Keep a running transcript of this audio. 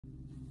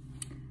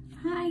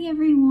Hi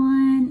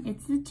everyone,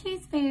 it's the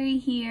Tooth Fairy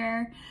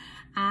here.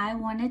 I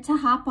wanted to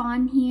hop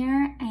on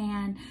here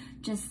and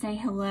just say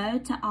hello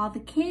to all the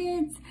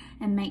kids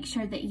and make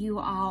sure that you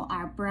all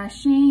are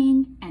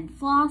brushing and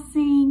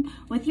flossing,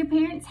 with your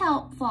parents'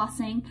 help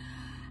flossing,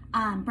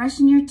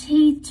 brushing your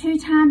teeth 2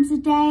 times a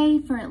day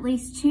for at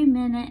least 2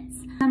 minutes.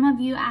 Some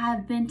of you, I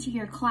have been to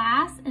your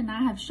class and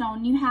I have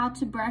shown you how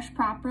to brush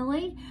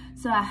properly,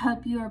 so I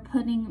hope you are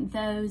putting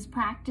those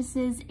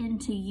practices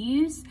into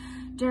use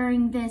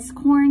during this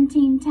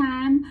quarantine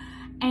time.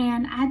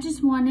 And I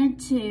just wanted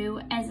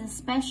to, as a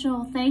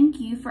special thank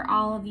you for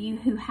all of you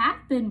who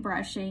have been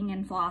brushing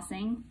and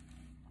flossing,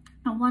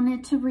 I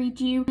wanted to read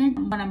you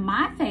one of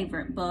my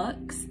favorite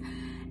books,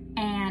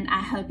 and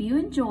I hope you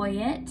enjoy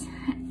it.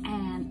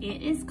 And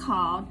it is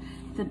called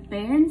The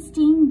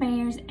Berenstain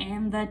Bears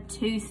and the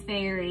Tooth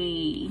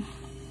Fairy.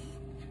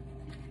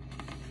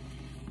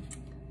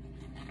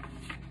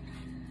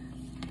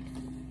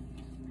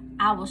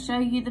 I will show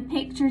you the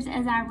pictures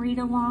as I read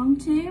along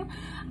too,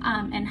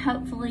 and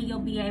hopefully you'll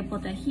be able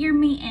to hear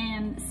me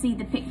and see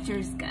the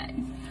pictures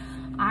good.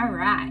 All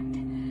right.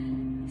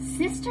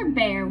 Sister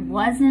Bear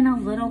wasn't a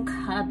little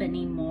cub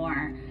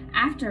anymore.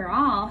 After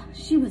all,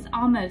 she was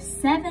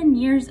almost 7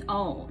 years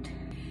old.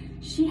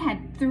 She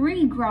had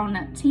 3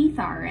 grown-up teeth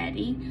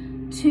already,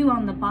 2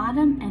 on the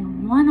bottom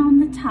and 1 on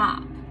the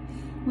top.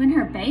 When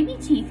her baby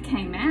teeth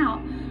came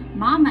out,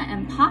 Mama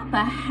and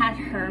Papa had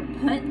her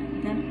put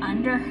them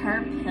under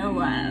her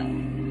pillow.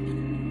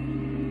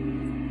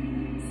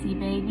 See,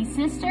 baby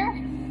sister?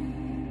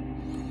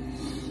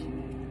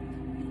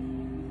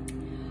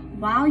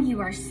 While you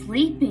are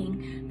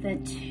sleeping, the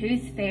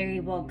Tooth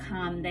Fairy will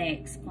come, they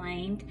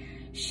explained.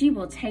 She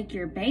will take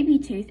your baby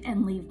tooth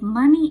and leave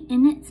money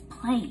in its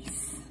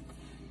place.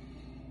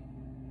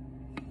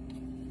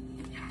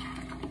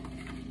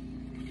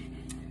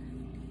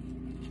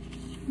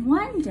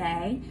 One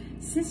day,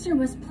 Sister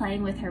was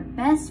playing with her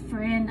best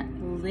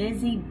friend,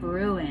 Lizzie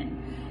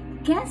Bruin.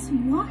 "Guess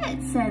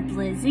what?" said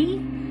Lizzie.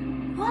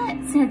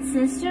 "What?" said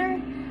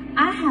Sister.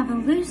 "I have a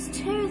loose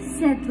tooth,"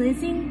 said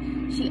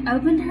Lizzie. She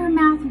opened her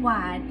mouth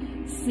wide.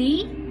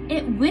 "See?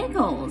 It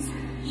wiggles."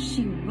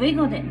 She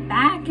wiggled it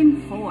back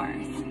and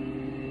forth.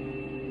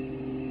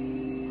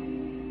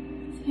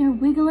 See her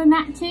wiggling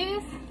that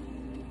tooth?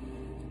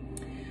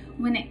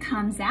 "When it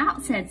comes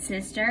out," said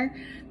Sister,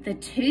 "the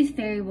Tooth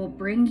Fairy will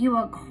bring you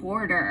a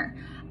quarter."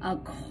 "A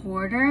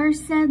quarter?"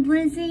 said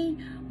Lizzie.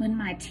 "When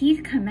my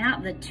teeth come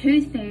out, the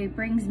Tooth Fairy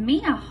brings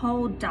me a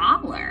whole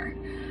 $1.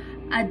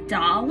 "A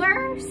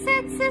dollar?"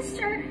 said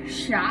Sister,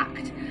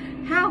 shocked.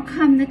 "How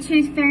come the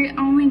Tooth Fairy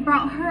only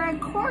brought her a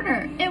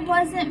quarter? It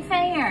wasn't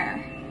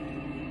fair."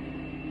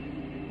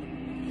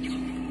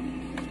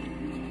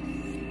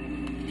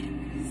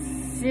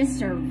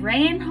 Sister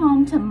ran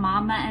home to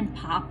Mama and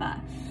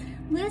Papa.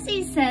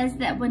 "Lizzie says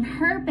that when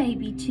her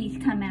baby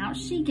teeth come out,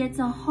 she gets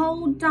a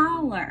whole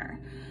 $1.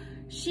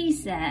 She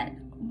said,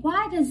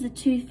 'Why does the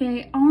Tooth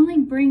Fairy only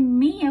bring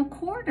me a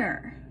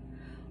quarter?'"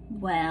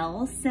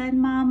 "Well," said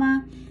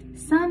Mama,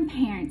 "some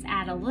parents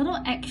add a little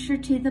extra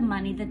to the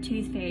money the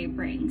Tooth Fairy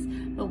brings,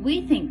 but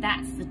we think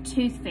that's the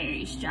Tooth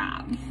Fairy's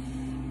job."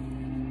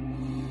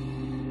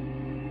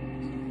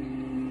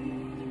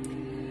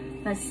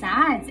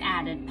 "Besides,"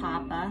 added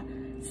Papa,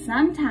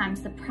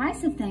 "sometimes the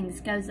price of things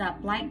goes up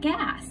like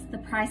gas. The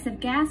price of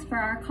gas for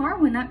our car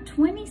went up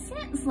 20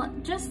 cents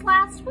just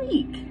last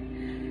week.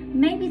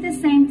 Maybe the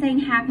same thing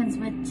happens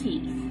with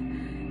teeth."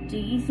 "Do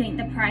you think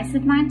the price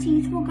of my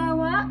teeth will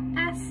go up?"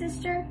 asked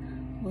Sister.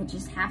 "We'll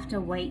just have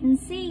to wait and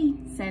see,"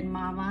 said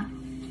Mama.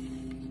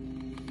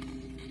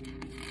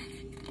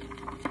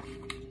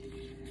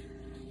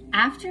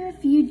 After a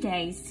few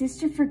days,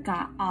 Sister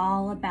forgot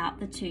all about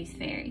the Tooth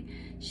Fairy.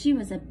 She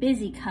was a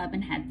busy cub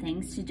and had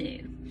things to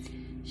do.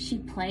 She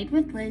played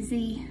with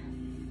Lizzie.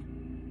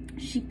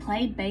 She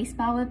played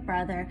baseball with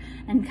Brother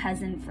and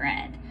Cousin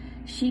Fred.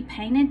 She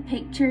painted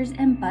pictures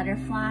and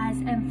butterflies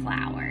and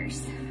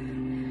flowers.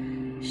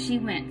 She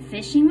went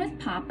fishing with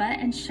Papa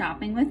and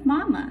shopping with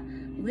Mama.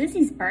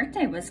 Lizzie's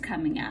birthday was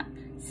coming up.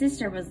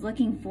 Sister was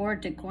looking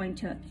forward to going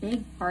to a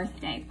big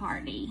birthday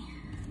party.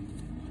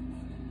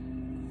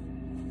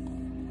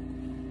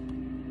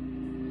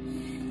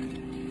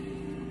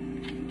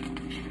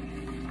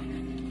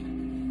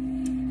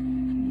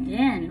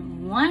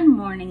 Then, one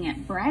morning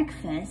at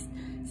breakfast,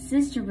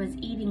 Sister was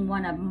eating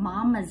one of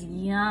Mama's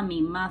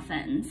yummy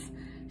muffins.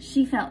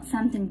 She felt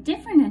something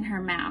different in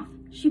her mouth.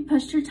 She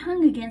pushed her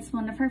tongue against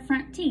one of her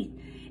front teeth.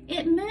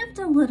 It moved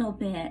a little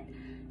bit.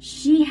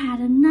 She had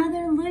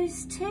another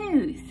loose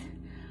tooth.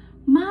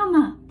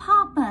 "Mama,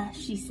 Papa,"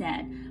 she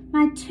said,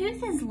 "my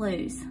tooth is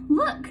loose.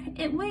 Look,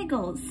 it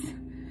wiggles."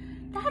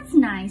 "That's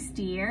nice,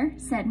 dear,"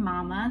 said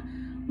Mama.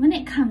 "When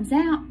it comes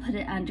out, put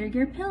it under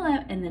your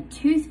pillow and the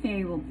Tooth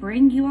Fairy will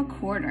bring you a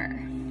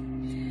quarter."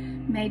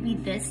 "Maybe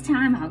this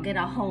time I'll get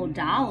a whole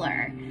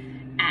 $1,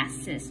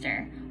 asked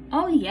Sister.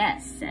 "Oh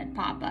yes," said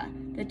Papa.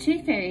 "The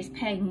Tooth Fairy's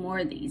paying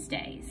more these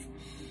days."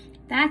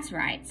 "That's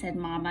right," said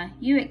Mama.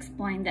 "You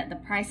explained that the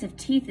price of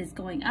teeth is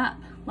going up,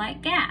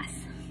 like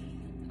gas."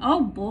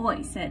 "Oh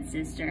boy," said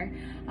Sister,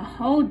 "a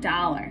whole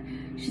dollar."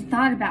 She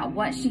thought about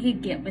what she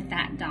could get with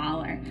that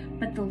dollar,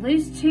 but the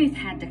loose tooth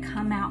had to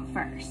come out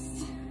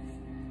first.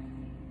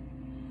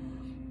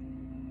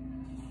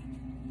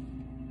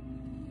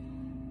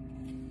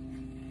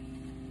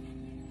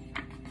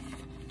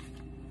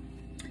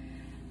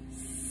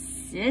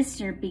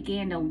 Sister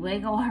began to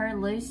wiggle her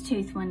loose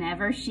tooth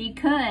whenever she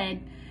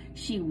could.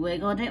 She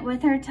wiggled it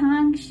with her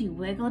tongue. She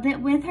wiggled it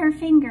with her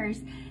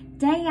fingers.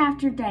 Day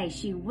after day,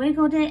 she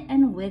wiggled it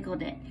and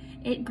wiggled it.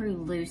 It grew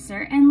looser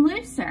and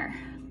looser,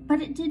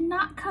 but it did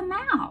not come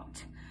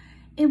out.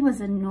 It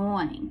was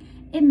annoying.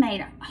 It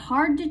made it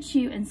hard to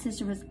chew, and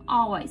Sister was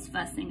always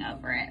fussing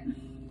over it.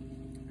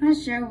 "I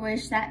sure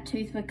wish that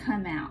tooth would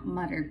come out,"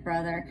 muttered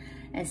Brother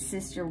as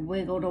Sister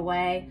wiggled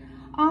away.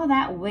 "All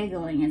that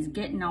wiggling is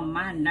getting on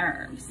my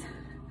nerves."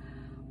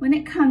 "When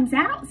it comes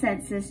out,"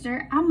 said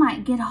Sister, "I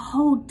might get a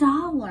whole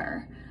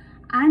dollar."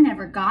 "I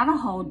never got a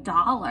whole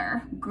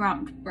dollar,"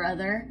 grumped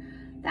Brother.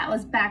 "That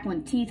was back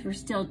when teeth were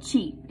still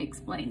cheap,"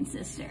 explained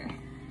Sister.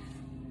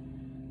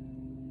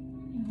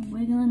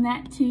 Wiggling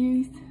that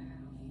tooth.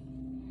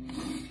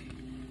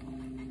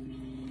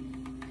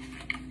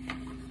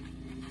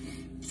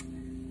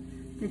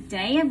 The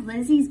day of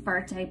Lizzie's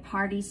birthday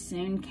party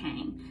soon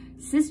came.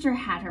 Sister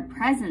had her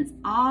presents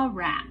all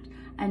wrapped.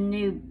 A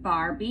new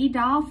Barbie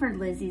doll for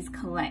Lizzie's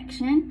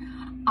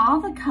collection. All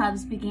the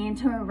Cubs began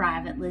to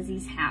arrive at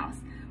Lizzie's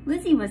house.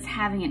 Lizzie was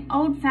having an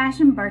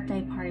old-fashioned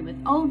birthday party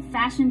with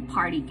old-fashioned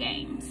party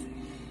games.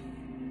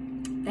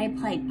 They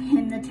played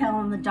Pin the Tail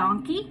on the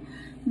Donkey,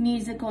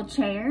 musical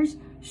chairs,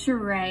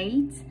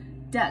 charades,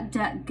 Duck,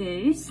 Duck,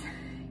 Goose,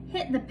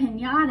 Hit the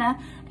Piñata,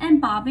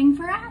 and Bobbing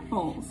for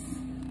Apples.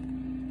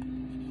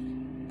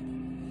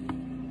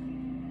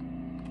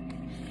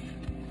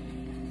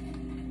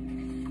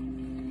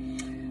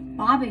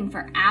 Bobbing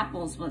for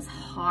apples was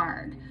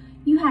hard.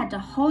 You had to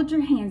hold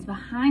your hands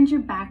behind your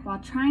back while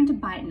trying to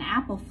bite an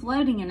apple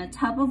floating in a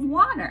tub of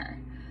water.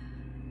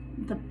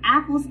 The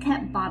apples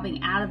kept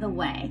bobbing out of the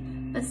way,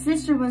 but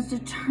Sister was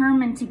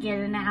determined to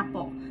get an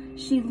apple.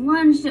 She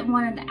lunged at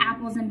one of the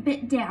apples and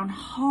bit down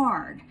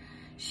hard.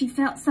 She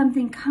felt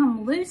something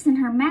come loose in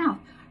her mouth.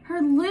 Her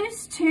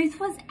loose tooth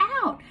was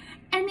out,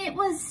 and it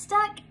was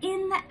stuck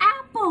in the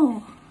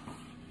apple.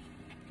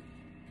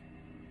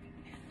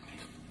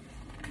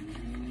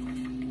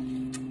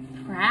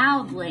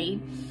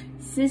 Proudly,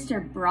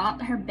 Sister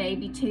brought her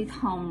baby tooth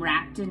home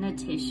wrapped in a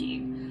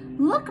tissue.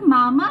 "Look,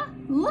 Mama,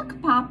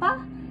 look,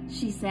 Papa,"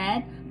 she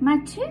said. "My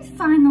tooth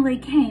finally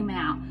came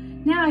out.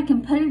 Now I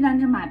can put it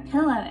under my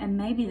pillow and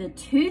maybe the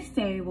Tooth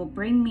Fairy will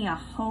bring me a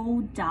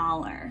whole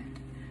dollar."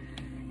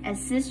 As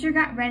Sister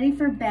got ready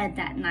for bed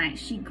that night,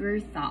 she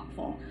grew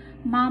thoughtful.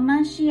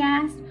 "Mama," she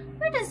asked,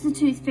 "where does the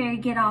Tooth Fairy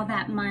get all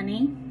that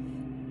money?"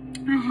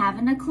 "I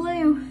haven't a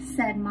clue,"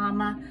 said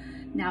Mama.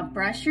 "Now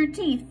brush your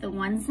teeth, the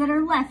ones that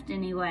are left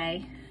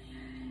anyway."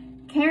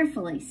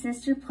 Carefully,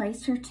 Sister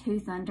placed her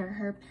tooth under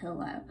her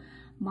pillow.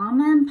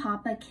 Mama and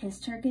Papa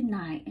kissed her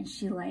goodnight, and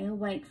she lay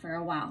awake for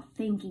a while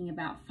thinking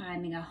about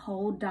finding a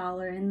whole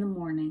dollar in the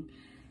morning.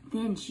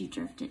 Then she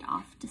drifted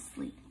off to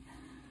sleep.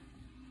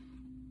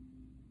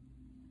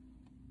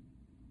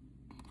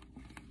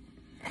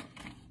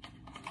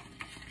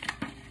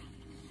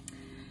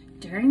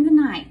 During the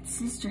night,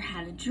 Sister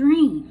had a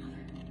dream.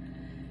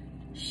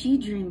 She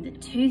dreamed the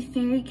Tooth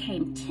Fairy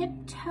came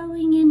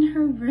tiptoeing in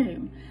her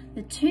room.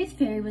 The Tooth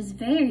Fairy was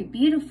very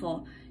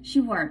beautiful. She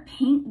wore a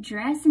pink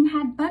dress and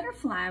had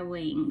butterfly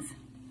wings.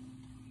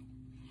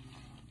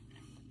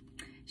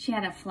 She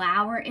had a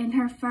flower in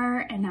her fur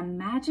and a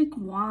magic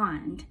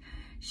wand.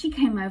 She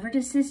came over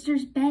to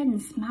Sister's bed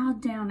and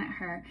smiled down at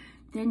her.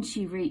 Then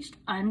she reached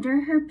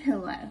under her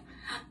pillow.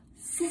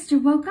 Sister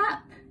woke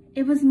up.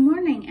 It was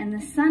morning and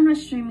the sun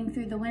was streaming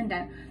through the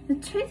window. The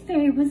Tooth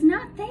Fairy was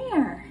not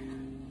there.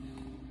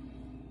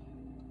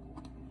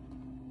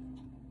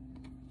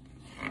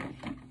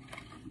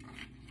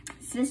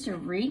 Sister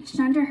reached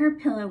under her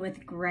pillow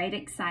with great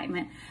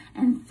excitement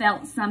and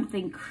felt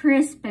something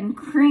crisp and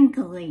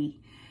crinkly.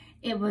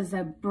 It was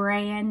a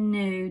brand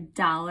new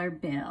dollar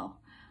bill.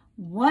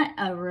 "What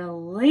a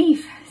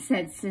relief,"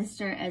 said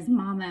Sister as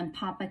Mama and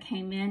Papa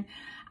came in.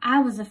 "I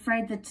was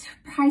afraid the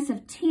price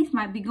of teeth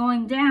might be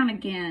going down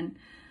again."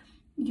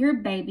 "Your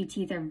baby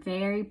teeth are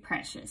very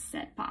precious,"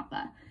 said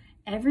Papa.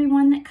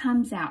 "Everyone that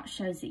comes out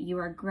shows that you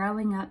are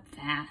growing up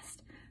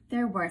fast.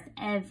 They're worth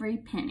every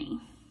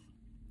penny."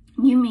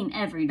 "You mean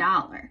every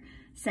dollar,"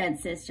 said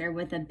Sister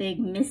with a big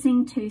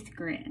missing tooth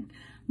grin.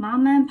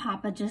 Mama and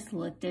Papa just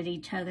looked at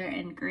each other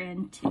and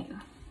grinned too.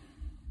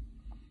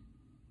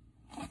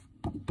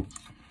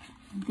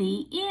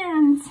 The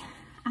end.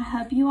 I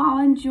hope you all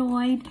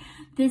enjoyed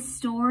this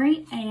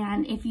story,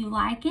 and if you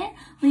like it,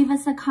 leave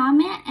us a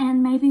comment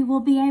and maybe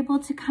we'll be able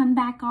to come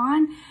back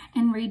on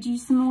and read you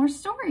some more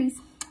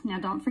stories. Now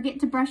don't forget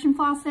to brush and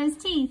floss those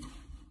teeth.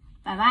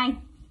 Bye-bye.